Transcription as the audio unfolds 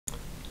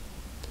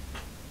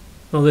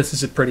Well, this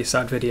is a pretty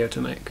sad video to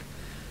make.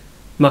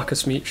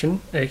 Marcus Meechan,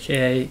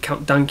 aka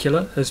Count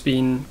Dankula, has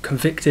been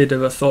convicted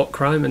of a thought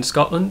crime in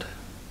Scotland,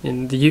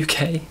 in the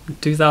UK, in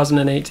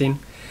 2018,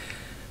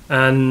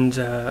 and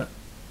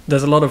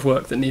there's a lot of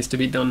work that needs to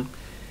be done.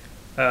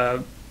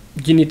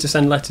 You need to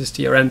send letters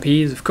to your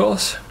MPs, of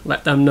course,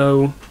 let them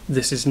know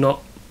this is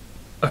not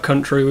a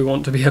country we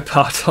want to be a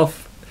part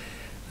of,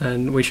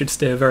 and we should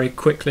steer very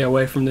quickly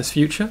away from this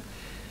future.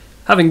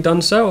 Having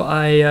done so,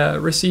 I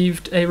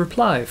received a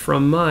reply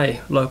from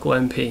my local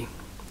MP,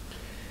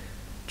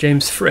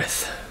 James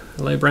Frith,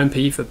 a Labour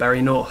MP for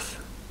Bury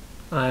North.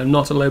 I am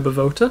not a Labour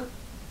voter.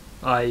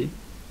 I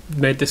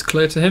made this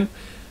clear to him,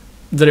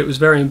 that it was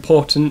very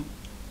important,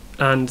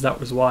 and that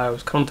was why I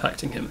was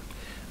contacting him.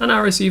 And I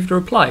received a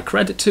reply,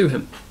 credit to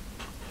him.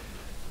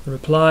 The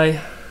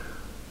reply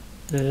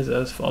is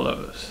as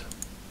follows.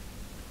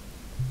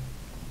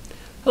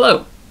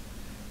 Hello.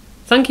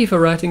 Thank you for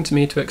writing to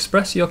me to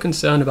express your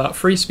concern about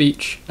free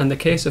speech and the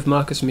case of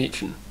Marcus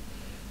Meechan.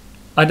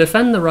 I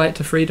defend the right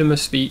to freedom of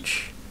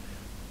speech,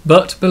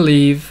 but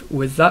believe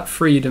with that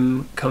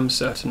freedom comes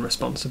certain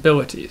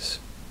responsibilities.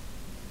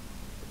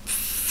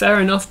 Fair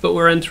enough, but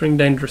we're entering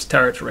dangerous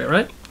territory,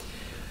 right?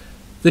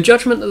 The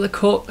judgment that the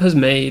court has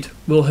made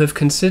will have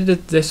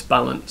considered this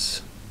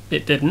balance.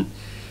 It didn't.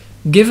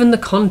 Given the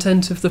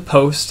content of the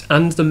post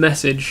and the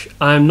message,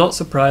 I am not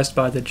surprised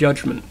by the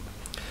judgment.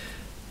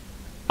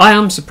 I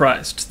am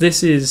surprised.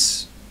 This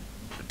is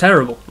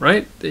terrible,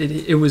 right?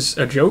 It was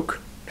a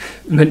joke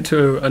meant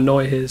to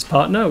annoy his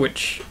partner,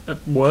 which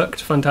worked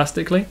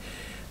fantastically,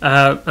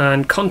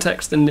 and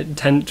context and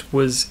intent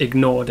was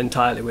ignored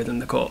entirely within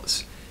the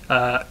courts.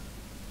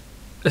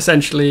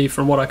 Essentially,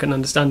 from what I can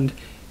understand,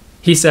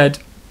 he said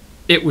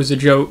it was a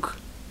joke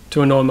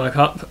to annoy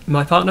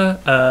my partner,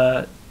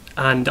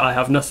 and I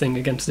have nothing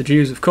against the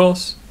Jews, of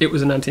course. It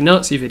was an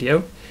anti-Nazi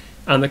video,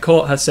 and the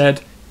court has said,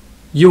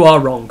 you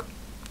are wrong.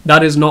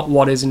 That is not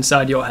what is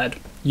inside your head.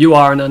 You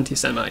are an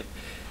anti-Semite.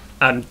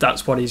 And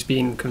that's what he's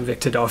being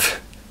convicted of.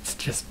 It's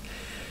just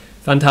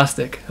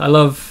fantastic. I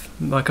love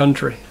my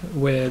country.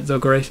 We're the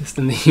greatest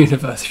in the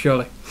universe,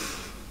 surely.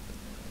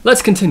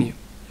 Let's continue.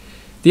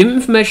 The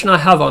information I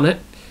have on it,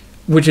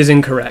 which is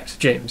incorrect,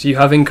 James, you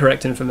have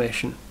incorrect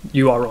information.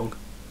 You are wrong.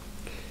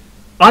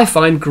 I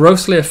find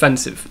grossly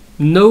offensive.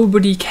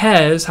 Nobody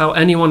cares how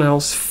anyone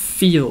else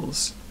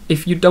feels.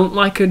 If you don't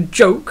like a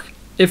joke,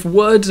 if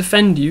words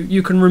offend you,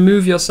 you can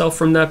remove yourself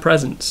from their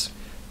presence.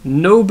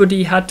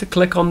 Nobody had to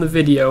click on the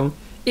video.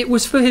 It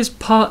was for his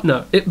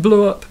partner. It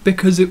blew up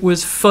because it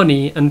was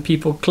funny and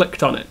people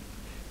clicked on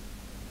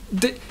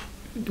it.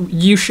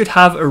 You should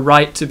have a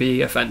right to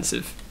be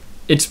offensive.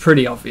 It's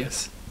pretty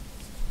obvious.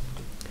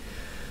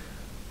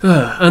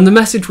 And the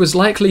message was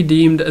likely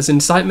deemed as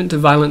incitement to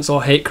violence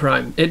or hate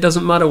crime. It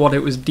doesn't matter what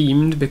it was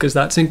deemed, because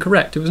that's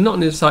incorrect. It was not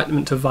an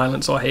incitement to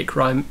violence or hate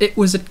crime. It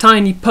was a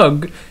tiny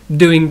pug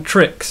doing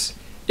tricks.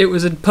 It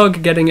was a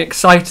pug getting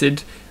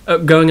excited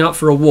at going out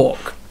for a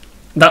walk.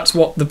 That's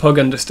what the pug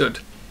understood.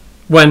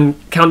 When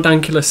Count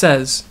Dankula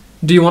says,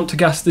 do you want to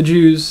gas the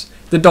Jews?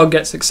 The dog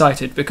gets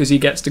excited because he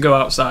gets to go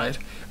outside,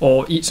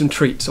 or eat some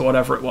treats, or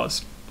whatever it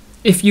was.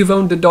 If you've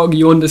owned a dog,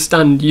 you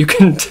understand you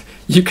can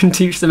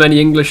teach them any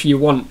English you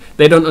want.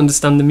 They don't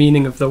understand the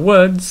meaning of the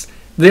words.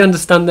 They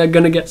understand they're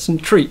going to get some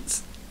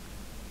treats.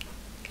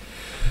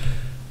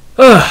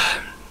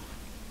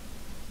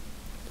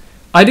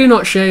 I do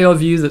not share your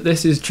view that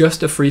this is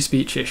just a free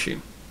speech issue.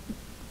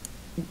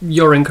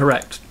 You're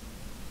incorrect.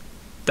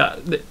 That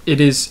it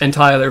is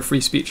entirely a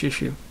free speech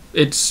issue.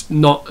 It's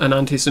not an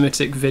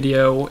anti-Semitic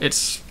video,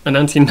 it's an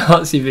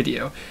anti-Nazi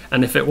video.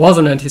 And if it was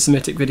an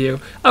anti-Semitic video,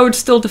 I would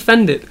still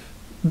defend it,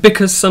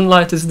 because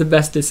sunlight is the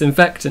best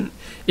disinfectant.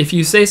 If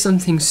you say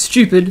something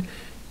stupid,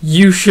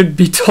 you should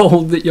be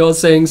told that you're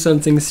saying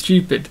something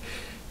stupid.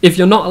 If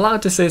you're not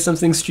allowed to say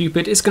something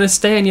stupid, it's going to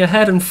stay in your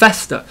head and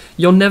fester.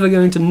 You're never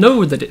going to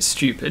know that it's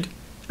stupid,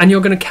 and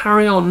you're going to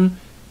carry on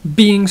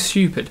being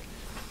stupid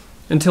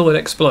until it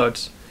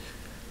explodes.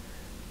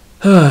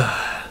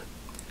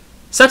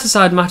 Set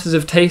aside matters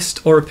of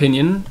taste or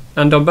opinion,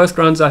 and on both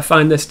grounds I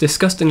find this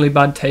disgustingly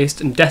bad taste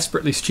and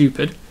desperately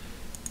stupid.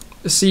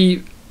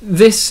 See,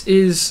 this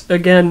is,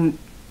 again,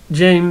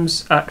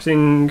 James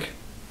acting,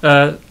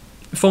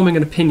 forming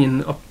an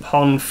opinion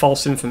upon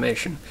false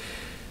information.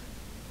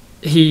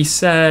 He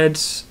said,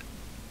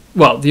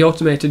 well, the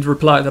automated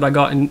reply that I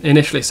got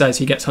initially says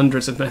he gets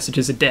hundreds of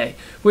messages a day,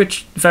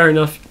 which, fair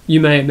enough,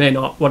 you may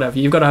not, whatever.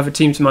 You've got to have a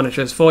team to manage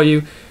this for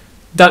you.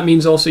 That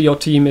means also your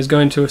team is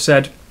going to have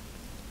said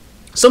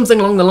something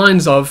along the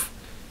lines of,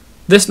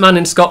 this man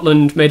in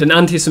Scotland made an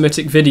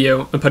anti-Semitic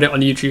video and put it on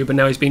YouTube, and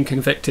now he's been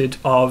convicted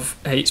of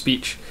hate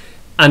speech.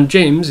 And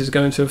James is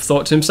going to have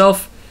thought to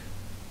himself,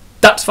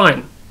 that's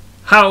fine.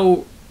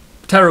 How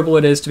terrible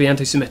it is to be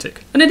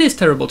anti-Semitic. And it is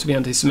terrible to be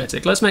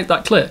anti-Semitic, let's make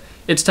that clear.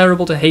 It's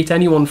terrible to hate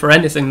anyone for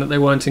anything that they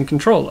weren't in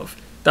control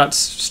of. That's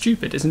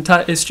stupid.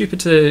 It's stupid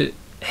to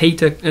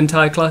hate an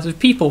entire class of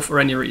people for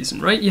any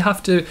reason, right? You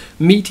have to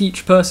meet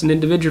each person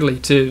individually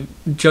to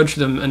judge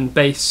them and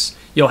base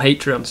your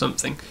hatred on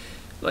something.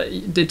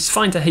 Like, it's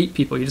fine to hate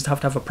people, you just have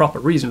to have a proper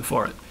reason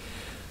for it.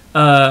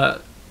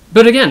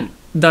 But again,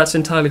 that's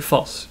entirely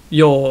false.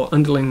 Your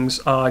underlings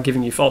are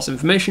giving you false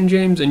information,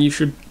 James, and you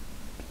should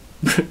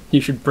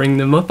you should bring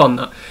them up on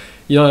that.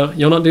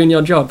 You're not doing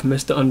your job,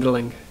 Mr.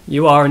 Underling.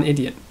 You are an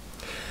idiot.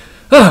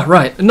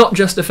 Right, not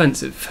just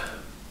offensive.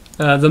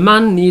 The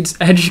man needs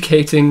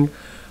educating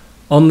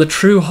on the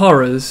true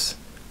horrors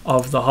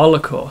of the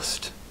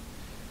Holocaust.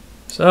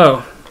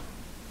 So,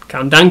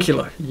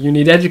 Candancula, you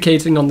need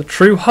educating on the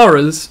true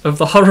horrors of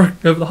the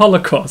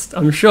Holocaust,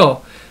 I'm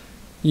sure.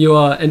 You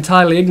are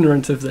entirely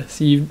ignorant of this.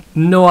 You've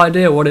no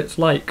idea what it's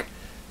like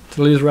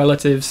to lose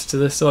relatives to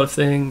this sort of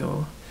thing,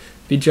 or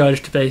be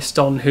judged based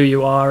on who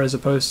you are as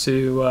opposed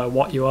to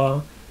what you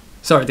are.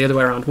 Sorry, the other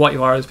way around. What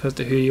you are as opposed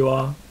to who you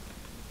are.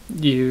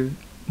 You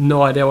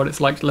no idea what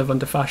it's like to live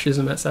under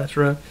fascism,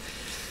 etc.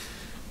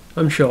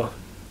 I'm sure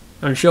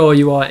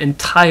you are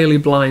entirely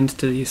blind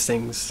to these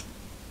things.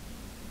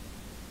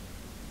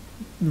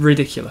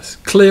 Ridiculous.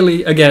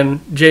 Clearly,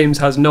 again, James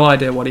has no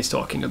idea what he's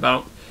talking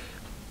about.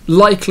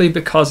 Likely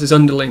because his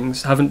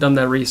underlings haven't done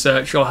their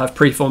research or have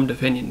preformed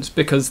opinions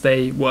because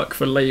they work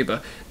for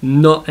Labour.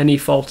 Not any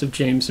fault of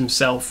James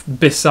himself,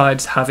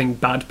 besides having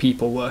bad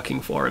people working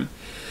for him.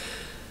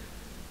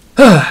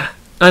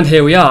 And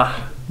here we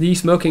are, the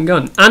smoking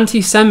gun.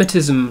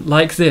 Anti-Semitism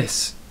like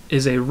this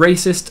is a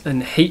racist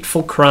and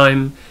hateful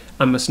crime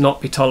and must not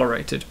be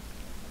tolerated.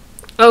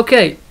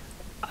 Okay,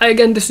 I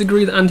again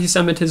disagree that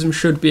anti-Semitism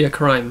should be a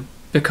crime,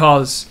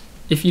 because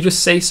if you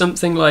just say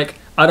something like,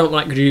 I don't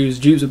like Jews,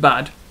 Jews are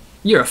bad,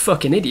 you're a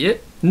fucking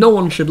idiot, no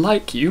one should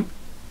like you,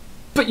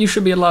 but you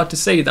should be allowed to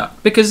say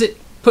that, because it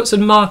puts a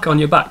mark on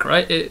your back,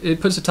 right?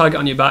 It puts a target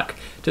on your back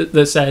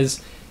that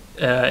says,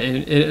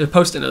 in a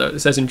post-it note that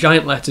says in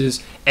giant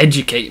letters,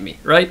 educate me,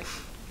 right?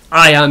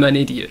 I am an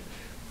idiot.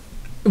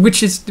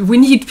 Which is, we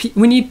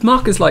need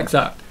markers like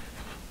that.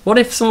 What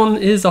if someone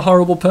is a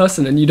horrible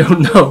person and you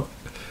don't know?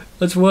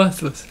 That's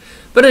worthless.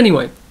 But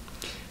anyway,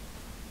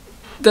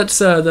 that's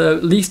the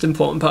least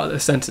important part of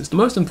this sentence. The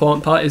most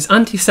important part is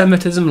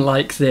anti-Semitism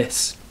like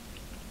this.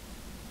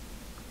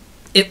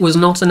 It was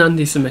not an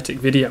anti-Semitic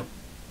video.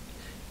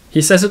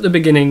 He says at the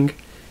beginning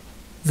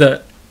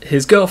that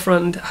his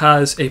girlfriend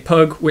has a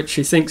pug which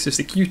she thinks is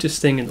the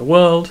cutest thing in the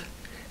world,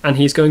 and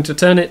he's going to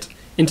turn it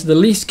into the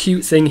least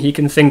cute thing he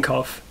can think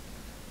of.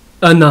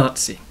 A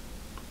Nazi.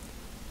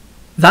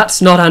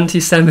 That's not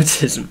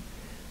anti-Semitism.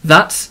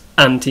 That's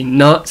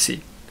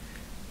anti-Nazi.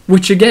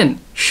 Which again,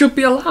 should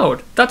be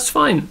allowed. That's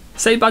fine.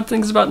 Say bad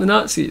things about the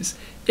Nazis.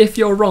 If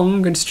you're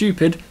wrong and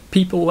stupid,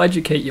 people will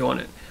educate you on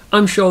it.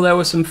 I'm sure there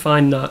were some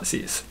fine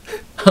Nazis.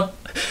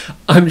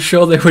 I'm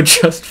sure they were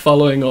just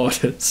following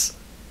orders.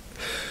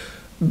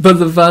 But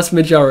the vast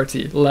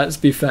majority, let's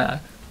be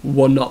fair,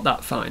 were not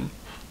that fine.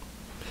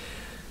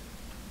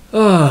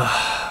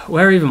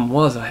 Where even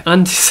was I?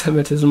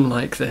 Anti-Semitism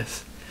like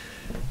this.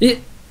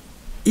 He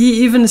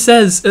even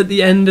says at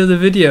the end of the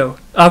video,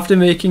 after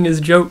making his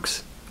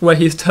jokes, where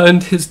he's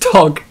turned his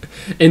dog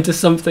into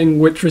something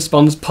which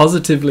responds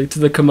positively to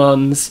the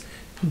commands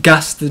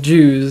gas the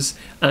Jews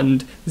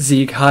and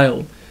Sieg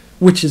Heil,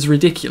 which is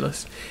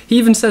ridiculous. He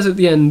even says at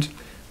the end,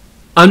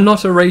 I'm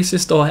not a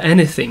racist or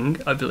anything,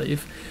 I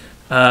believe.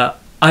 I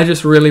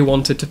just really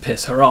wanted to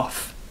piss her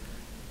off.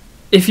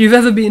 If you've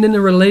ever been in a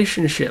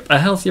relationship, a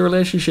healthy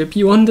relationship,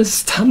 you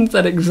understand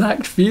that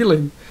exact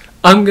feeling.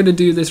 I'm going to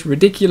do this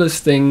ridiculous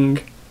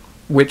thing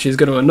which is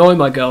going to annoy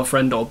my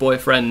girlfriend or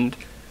boyfriend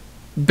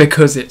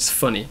because it's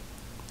funny.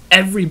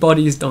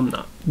 Everybody's done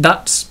that.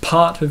 That's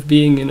part of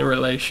being in a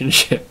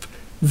relationship.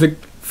 The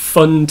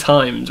fun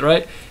times,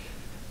 right?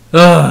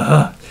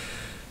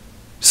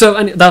 So,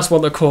 and that's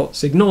what the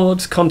courts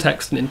ignored,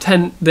 context and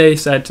intent. They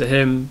said to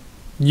him,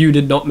 you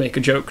did not make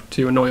a joke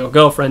to annoy your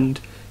girlfriend.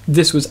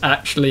 This was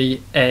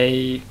actually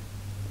a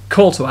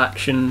call to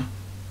action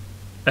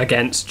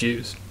against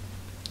Jews.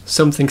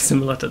 Something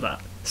similar to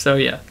that. So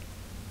yeah,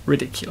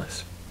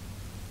 ridiculous.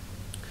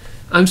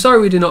 I'm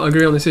sorry we do not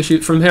agree on this issue.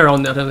 From here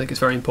on, I don't think it's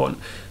very important.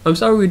 I'm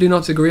sorry we do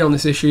not agree on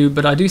this issue,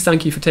 but I do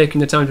thank you for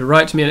taking the time to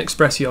write to me and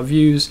express your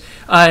views.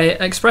 I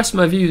expressed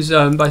my views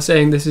by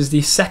saying this is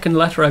the second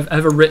letter I've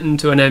ever written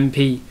to an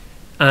MP,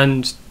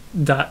 and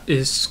that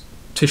is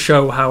to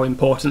show how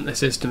important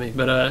this is to me,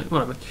 but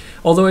whatever.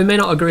 Although I may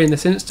not agree in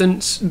this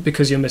instance,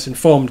 because you're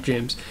misinformed,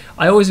 James,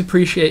 I always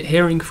appreciate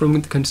hearing from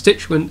the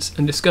constituents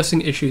and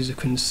discussing issues of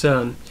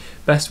concern.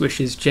 Best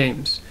wishes,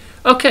 James.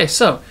 Okay,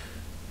 so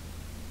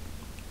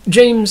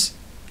James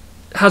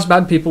has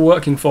bad people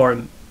working for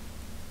him.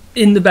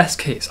 In the best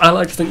case. I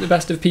like to think the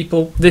best of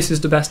people. This is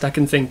the best I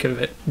can think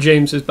of it.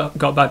 James has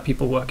got bad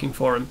people working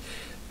for him.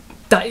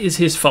 That is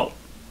his fault.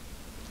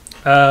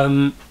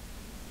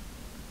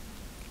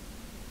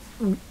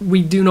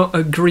 We do not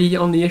agree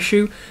on the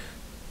issue.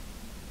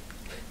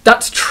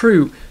 That's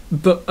true,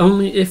 but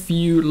only if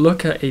you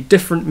look at a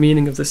different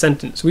meaning of the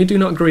sentence. We do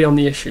not agree on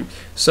the issue.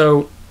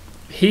 So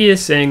he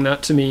is saying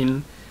that to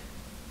mean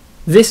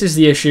this is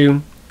the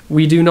issue,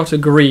 we do not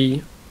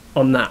agree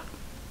on that.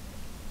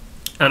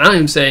 And I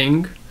am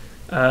saying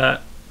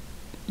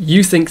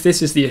you think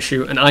this is the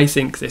issue and I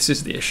think this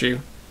is the issue,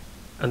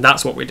 and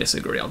that's what we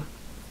disagree on.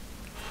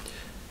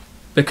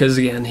 Because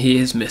again, he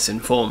is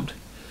misinformed.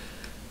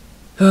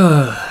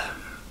 But,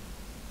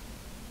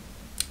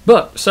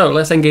 so,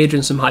 let's engage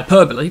in some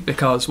hyperbole,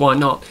 because why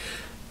not?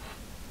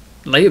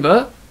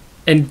 Labour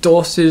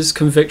endorses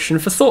conviction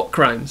for thought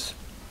crimes.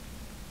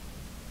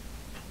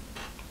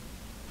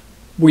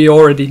 We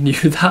already knew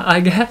that, I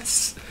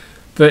guess,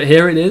 but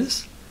here it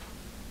is.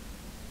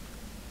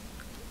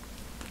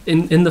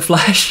 In the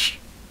flesh.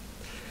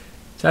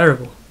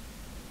 Terrible.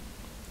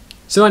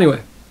 So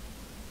anyway,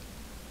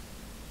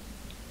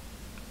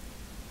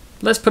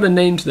 let's put a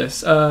name to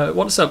this.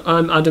 What's up?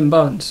 I'm Adam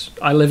Barnes.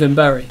 I live in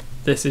Bury.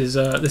 This is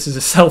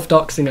a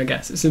self-doxing, I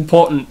guess. It's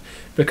important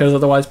because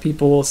otherwise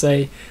people will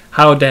say,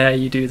 "How dare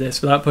you do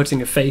this?" without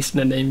putting a face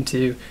and a name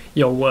to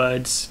your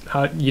words.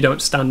 How you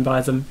don't stand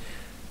by them.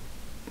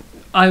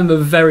 I'm a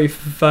very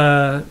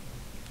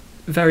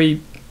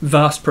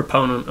vast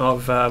proponent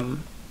of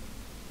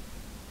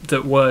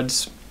that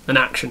words and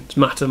actions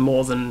matter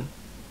more than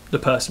the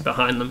person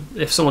behind them.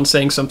 If someone's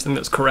saying something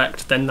that's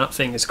correct, then that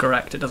thing is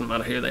correct. It doesn't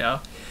matter who they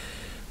are.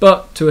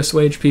 But to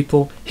assuage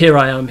people, here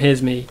I am,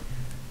 here's me.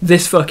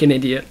 This fucking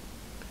idiot.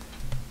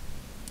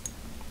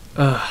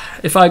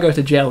 If I go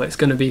to jail, it's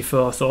going to be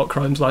for thought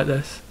crimes like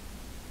this.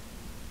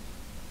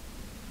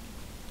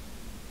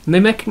 And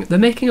they're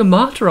making a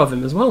martyr of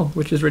him as well,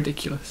 which is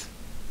ridiculous.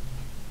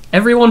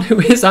 Everyone who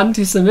is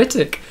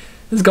anti-Semitic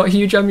has got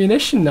huge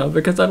ammunition now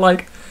because they're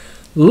like,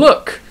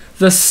 look,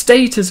 the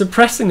state is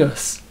oppressing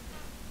us.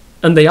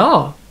 And they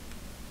are.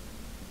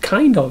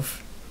 Kind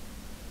of.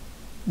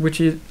 Which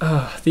is,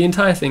 the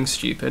entire thing's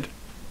stupid.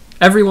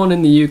 Everyone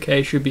in the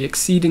UK should be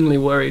exceedingly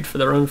worried for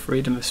their own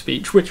freedom of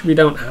speech, which we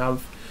don't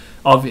have,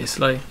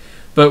 obviously,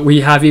 but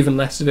we have even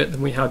less of it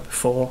than we had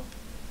before.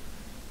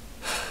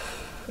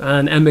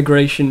 And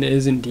emigration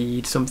is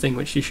indeed something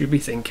which you should be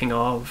thinking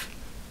of,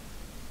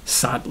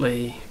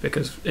 sadly,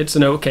 because it's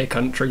an okay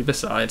country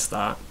besides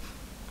that.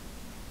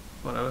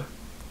 Whatever.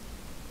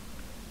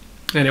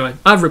 Anyway,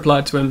 I've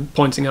replied to him,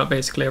 pointing out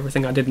basically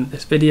everything I did in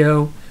this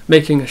video,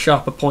 making a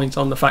sharper point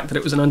on the fact that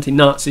it was an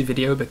anti-Nazi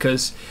video,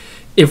 because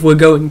if we're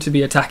going to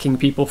be attacking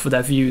people for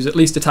their views, at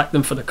least attack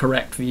them for the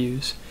correct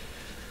views.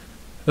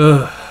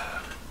 Ugh.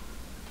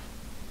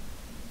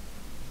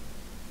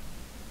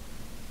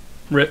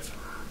 Rip.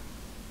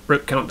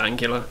 Rip Count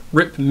Dankula.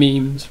 Rip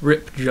memes.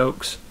 Rip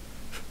jokes.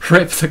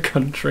 Rip the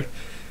country.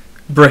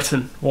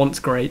 Britain, once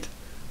great.